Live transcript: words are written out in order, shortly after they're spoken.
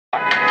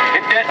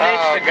It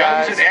detonates the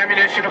guns and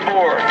ammunition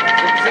aboard.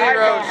 Dive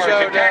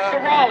bombers attack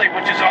the Raleigh,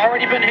 which has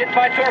already been hit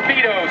by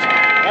torpedoes.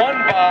 One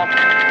bomb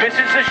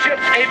misses the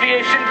ship's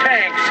aviation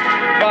tanks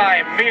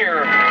by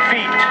mere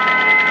feet.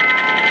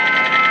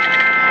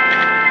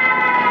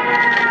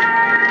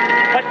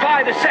 But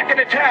by the second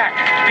attack,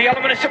 the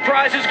element of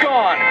surprise is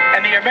gone,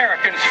 and the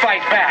Americans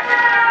fight back,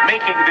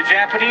 making the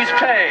Japanese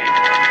pay,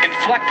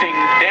 inflicting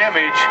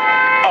damage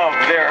of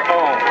their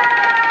own.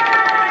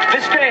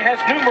 This day has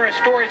numerous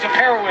stories of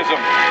heroism.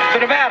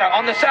 The Nevada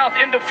on the south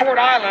end of Ford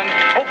Island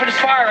opens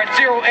fire at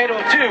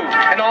 0802,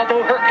 and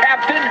although her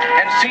captain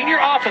and senior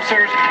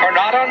officers are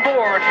not on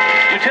board,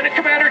 Lieutenant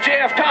Commander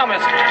J.F. Thomas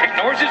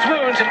ignores his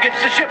wounds and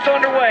gets the ships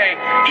underway,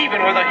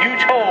 even with a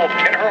huge hole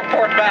in her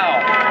port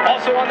bow.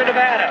 Also on the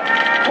Nevada,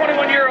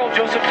 21-year-old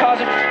Joseph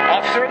Tozet,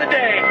 officer of the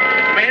day,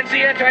 mans the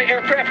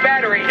anti-aircraft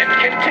battery and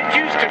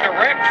continues to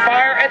direct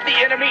fire at the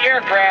enemy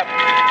aircraft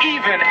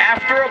even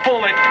after a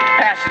bullet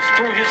passes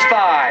through his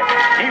thigh.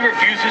 He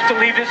refuses to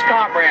leave his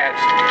comrades.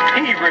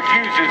 He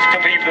refuses to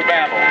leave the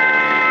battle.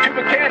 Two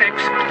mechanics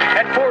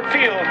at Ford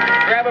Field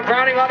grab a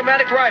Browning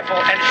automatic rifle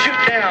and shoot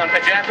down a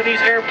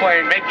Japanese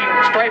airplane making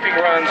strafing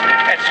runs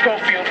at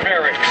Schofield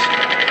Barracks.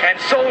 And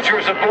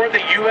soldiers aboard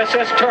the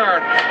USS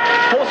Tern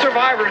pull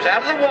survivors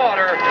out of the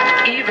water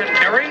even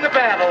during the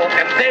battle,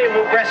 and they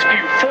will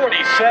rescue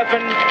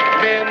 47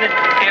 men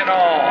in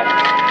all.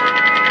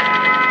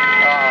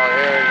 Oh,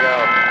 here we go.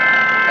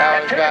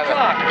 At 10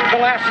 o'clock,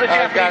 the last of the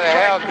Japanese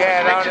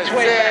Hellcat on makes its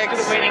way back to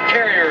the waiting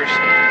carriers,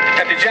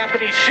 and the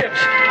Japanese ships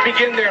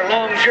begin their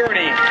long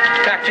journey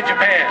back to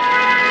Japan.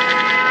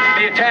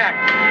 The attack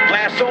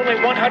lasts only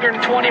 120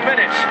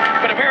 minutes,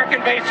 but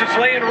American bases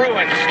lay in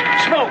ruins,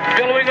 smoke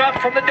billowing up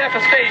from the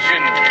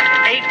devastation.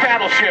 8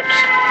 battleships,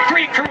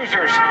 3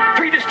 cruisers,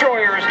 3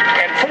 destroyers,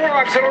 and 4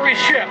 auxiliary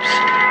ships,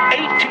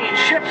 18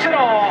 ships in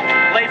all,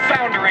 lay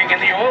foundering in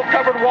the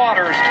oil-covered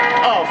waters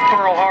of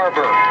Pearl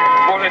Harbor.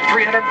 More than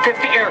 350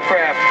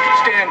 aircraft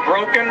stand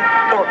broken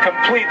or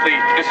completely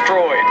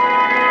destroyed.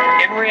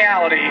 In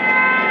reality,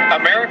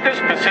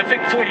 America's Pacific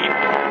Fleet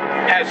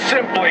has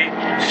simply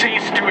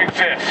ceased to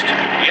exist.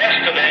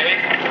 Yesterday,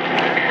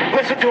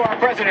 listen to our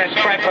President,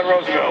 Franklin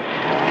Roosevelt.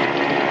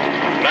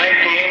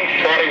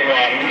 1941,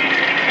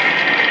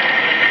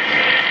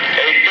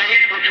 a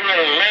date which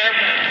will live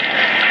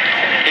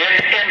in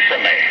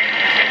infamy.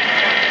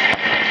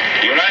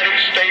 The United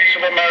States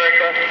of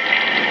America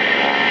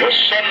was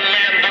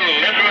suddenly and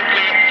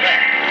deliberately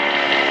attacked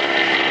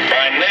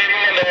by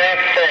naval and air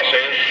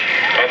forces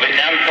of the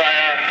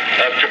Empire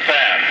of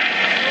Japan.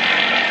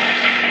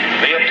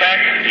 The attack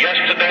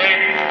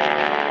yesterday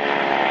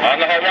on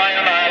the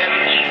Hawaiian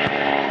Islands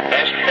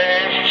has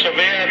caused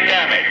severe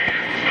damage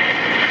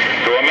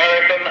to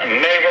American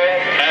naval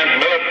and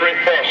military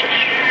forces.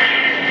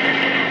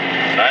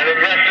 I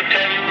regret to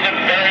tell you that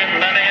very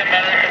many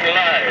American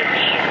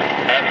lives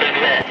have been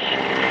lost.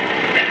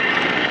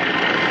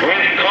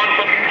 With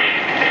confidence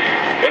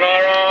in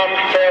our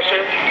armed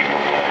forces,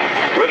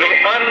 with the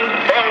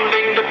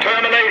unbounding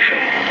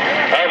determination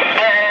of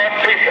our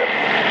people,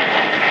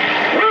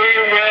 we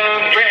will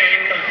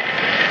gain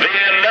the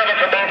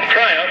inevitable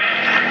triumph,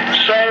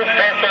 so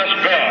help us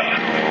God.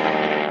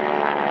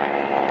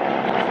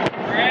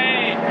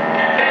 Great.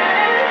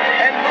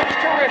 And most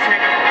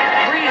horrific,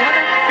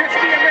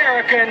 350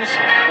 Americans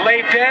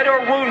lay dead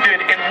or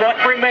wounded in what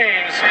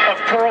remains of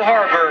Pearl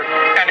Harbor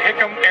and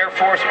Hickam Air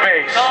Force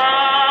Base.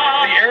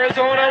 The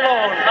Arizona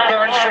alone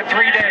burns for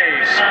 3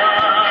 days.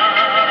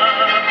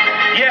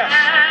 Yes,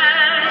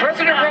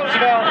 President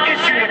Roosevelt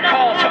issued a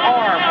call to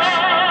arms,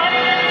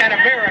 and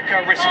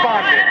America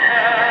responded.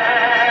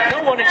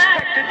 No one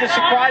expected the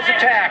surprise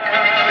attack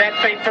that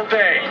fateful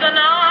day.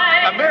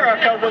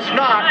 America was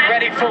not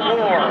ready for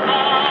war,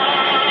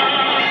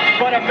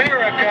 but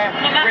America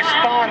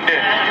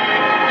responded.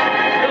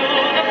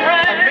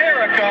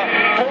 America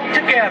pulled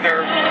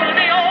together,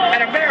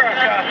 and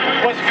America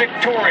was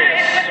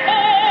victorious.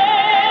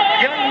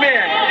 Young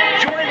men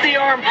joined the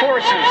armed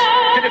forces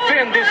to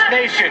defend this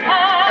nation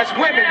as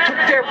women took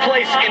their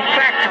place in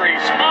factories,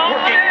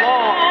 working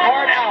long,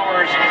 hard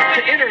hours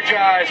to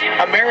energize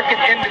American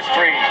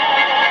industry.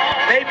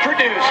 They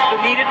produced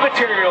the needed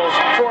materials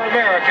for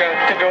America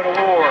to go to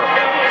war.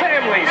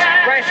 Families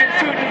rationed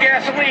food and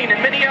gasoline and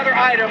many other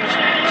items,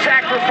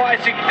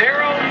 sacrificing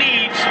their own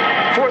needs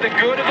for the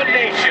good of a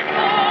nation.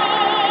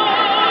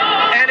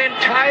 An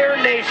entire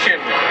nation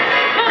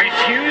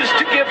refused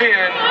to give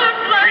in,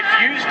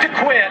 refused to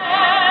quit,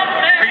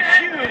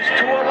 refused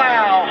to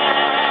allow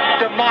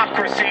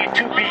democracy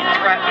to be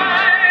threatened.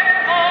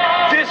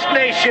 This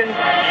nation,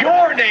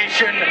 your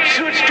nation,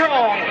 stood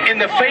strong in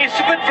the face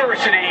of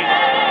adversity,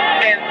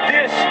 and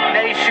this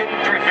nation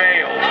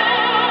prevailed.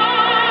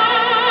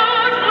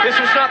 This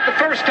was not the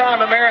first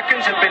time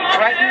Americans have been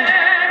threatened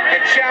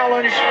and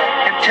challenged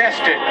and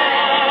tested,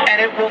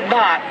 and it will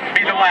not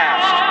be the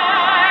last.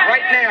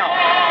 Right now,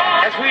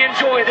 as we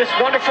enjoy this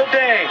wonderful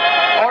day,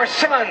 our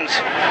sons,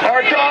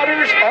 our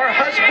daughters, our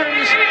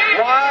husbands,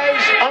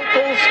 wives,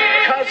 uncles,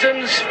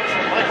 cousins,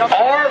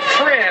 our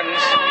friends,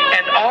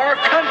 and our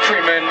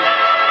countrymen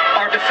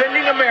are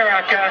defending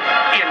America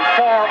in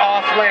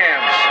far-off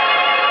lands,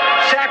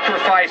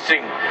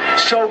 sacrificing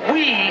so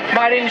we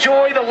might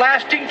enjoy the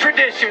lasting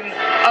tradition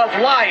of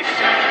life,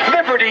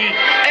 liberty,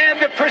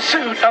 and the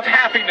pursuit of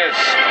happiness.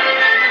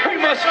 We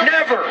must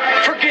never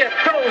forget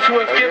those who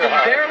have given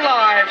their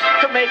lives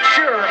to make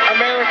sure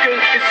America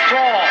is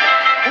strong.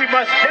 We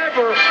must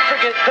never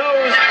forget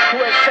those who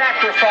have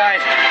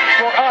sacrificed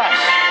for us.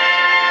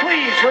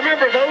 Please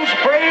remember those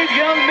brave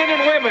young men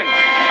and women.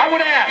 I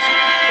would ask,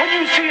 when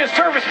you see a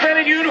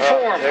serviceman in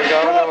uniform,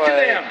 go up to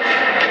them,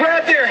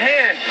 grab their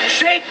hand,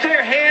 shake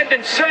their hand,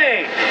 and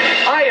say,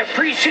 I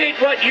appreciate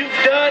what you've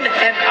done,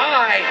 and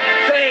I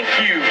thank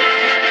you.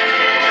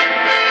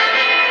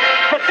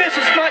 But this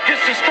is not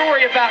just a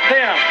story about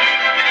them.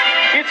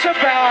 It's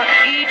about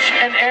each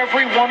and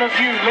every one of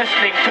you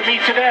listening to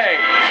me today.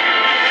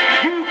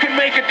 You can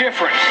make a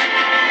difference.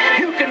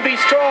 You can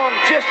be strong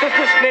just as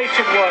this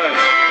nation was.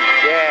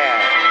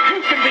 Yeah.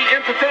 You can be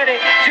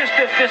empathetic just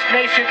as this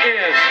nation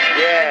is.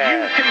 Yeah. And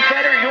you can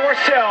better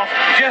yourself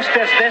just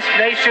as this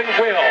nation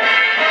will.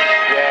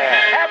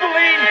 Yeah.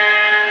 Abilene,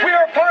 we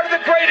are part of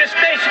the greatest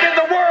nation in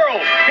the world.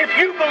 If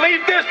you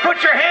believe this,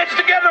 put your hands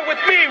together with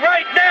me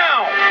right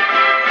now.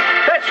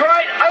 That's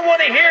right. I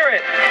want to hear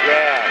it.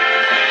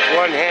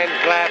 Yeah. One hand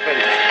clapping.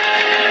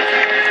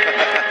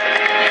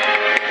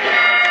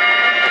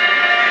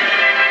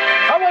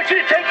 I want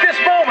you to take this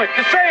moment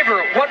to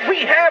savor what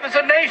we have as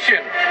a nation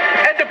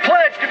and to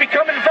pledge to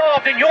become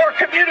involved in your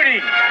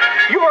community,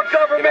 your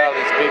government,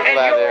 and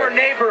your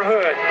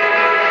neighborhood.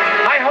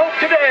 I hope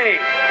today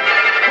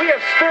we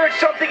have stirred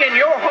something in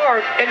your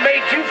heart and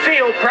made you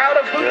feel proud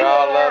of who you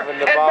are, and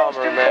most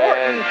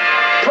important,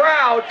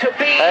 proud to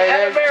be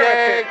an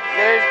American.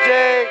 There's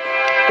Jake.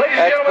 Ladies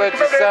and gentlemen,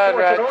 That's the sun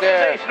right an there.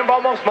 organization of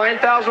almost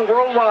 9,000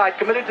 worldwide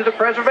committed to the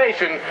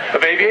preservation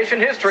of aviation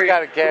history.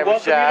 Got a camera We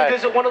welcome you to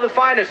visit one of the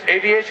finest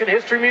aviation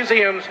history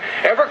museums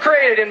ever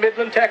created in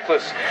Midland,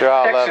 Texas,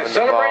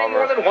 celebrating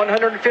more than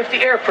 150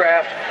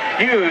 aircraft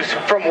used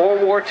from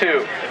World War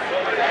II.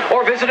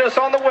 Or visit us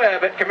on the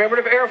web at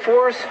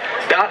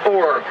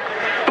commemorativeairforce.org.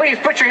 Please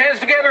put your hands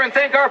together and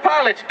thank our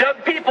pilots,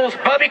 Doug Peoples,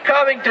 Bubby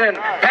Covington,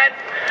 Pat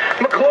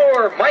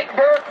McClure, Mike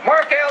Burke,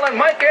 Mark Allen,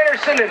 Mike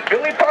Anderson, and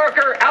Billy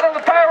Parker out on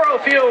the pyro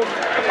field,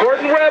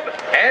 Gordon Webb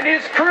and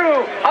his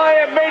crew. I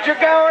am Major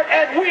Gowan,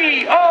 and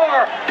we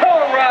are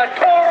Torah,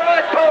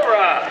 Torah,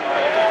 Torah.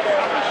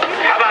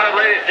 How about it,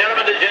 ladies and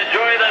gentlemen? Did you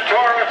enjoy the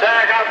Torah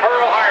attack on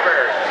Pearl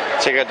Harbor?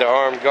 Check out the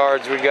armed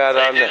guards we got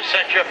on the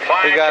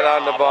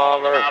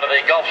bomber. Out of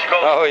the Gulf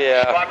Coast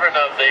squadron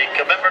of the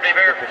commemorative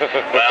air.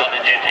 Well,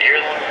 did you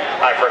hear that?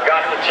 I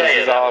forgot to tell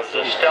you, that was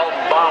a stealth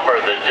bomber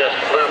that just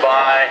flew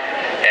by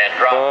and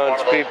dropped one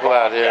of those people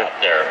out here.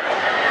 there.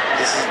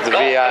 This is the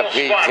Gulf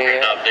VIP Coast squadron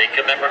tent. of the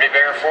commemorative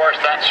Air Force.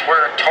 That's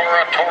where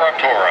Torah, Torah,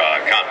 Torah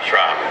comes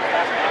from.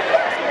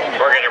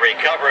 We're going to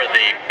recover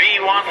the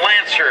B-1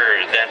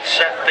 Lancers that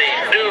set the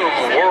new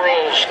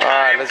world's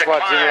time to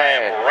climb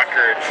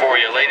record for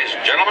you, ladies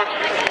and gentlemen.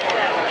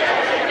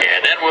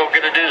 And then we're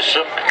going to do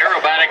some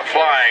aerobatic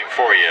flying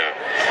for you.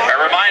 A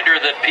reminder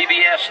that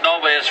PBS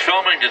Nova is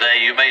filming today.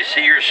 You may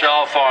see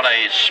yourself on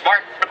a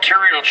smart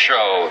material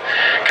show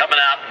coming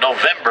out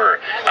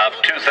November of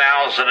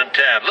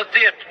 2010. Look,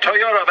 the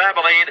Toyota of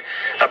Abilene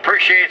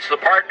appreciates the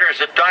partners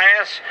at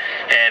dyess,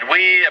 and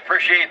we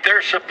appreciate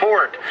their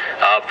support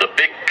of the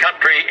Big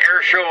Country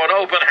Air Show and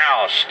Open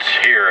House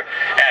here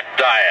at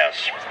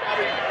dyess.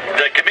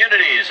 The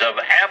communities of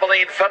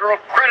Abilene Federal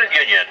Credit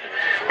Union,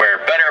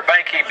 where better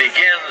banking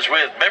begins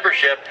with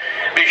membership.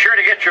 Be sure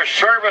to get your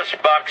service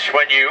bucks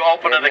when you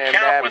open an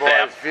account with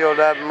them.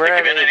 The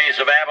communities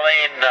of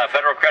Abilene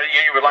Federal Credit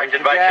Union would like to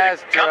invite you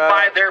to come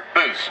by their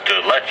booth to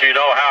let you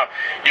know how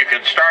you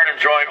can start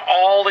enjoying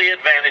all the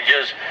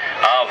advantages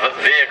of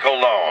vehicle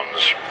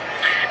loans.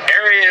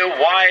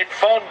 Area-wide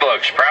phone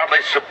books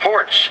proudly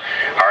supports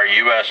our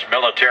U.S.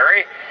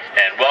 military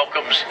and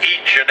welcomes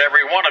each and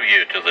every one of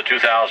you to the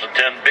 2010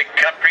 Big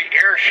Country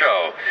Air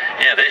Show.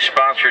 Yeah, they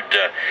sponsored,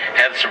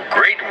 had some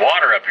great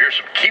water up here,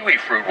 some kiwi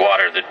fruit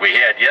water that we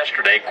had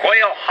yesterday.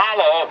 Quail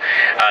Hollow,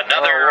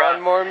 another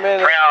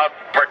proud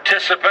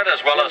participant,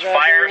 as well as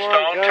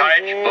Firestone,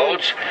 Tyche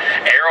Boats,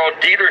 Aero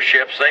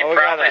Dealerships. They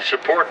proudly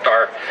support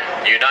our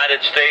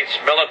United States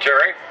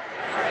military.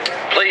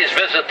 Please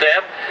visit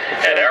them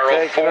at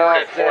Aero Ford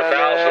at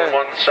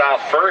 4001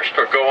 South First,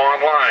 or go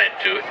online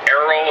to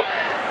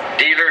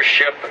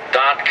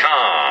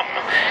aerodealership.com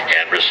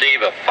and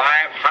receive a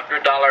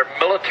 $500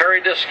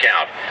 military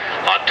discount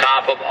on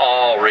top of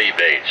all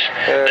rebates.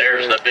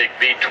 There's the big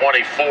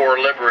B-24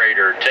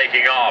 Liberator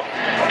taking off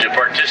to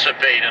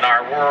participate in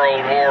our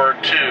World War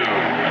II.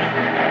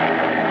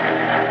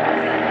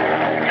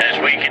 As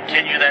we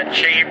continue that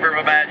chamber of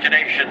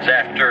imaginations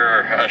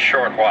after a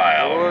short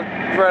while. We're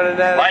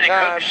running out of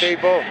time,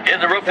 people. In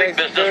the roofing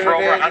business for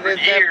over 100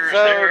 years,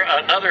 they're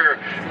another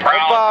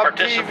proud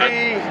participant.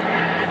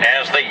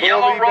 As the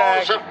Yellow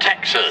Rose of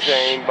Texas,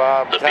 the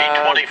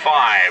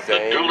B-25, the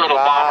Doolittle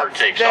bomber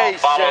takes off,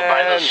 followed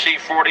by the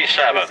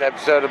C-47. This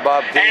episode of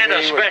Bob TV and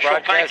a special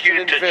thank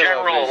you to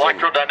General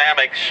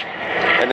Electrodynamics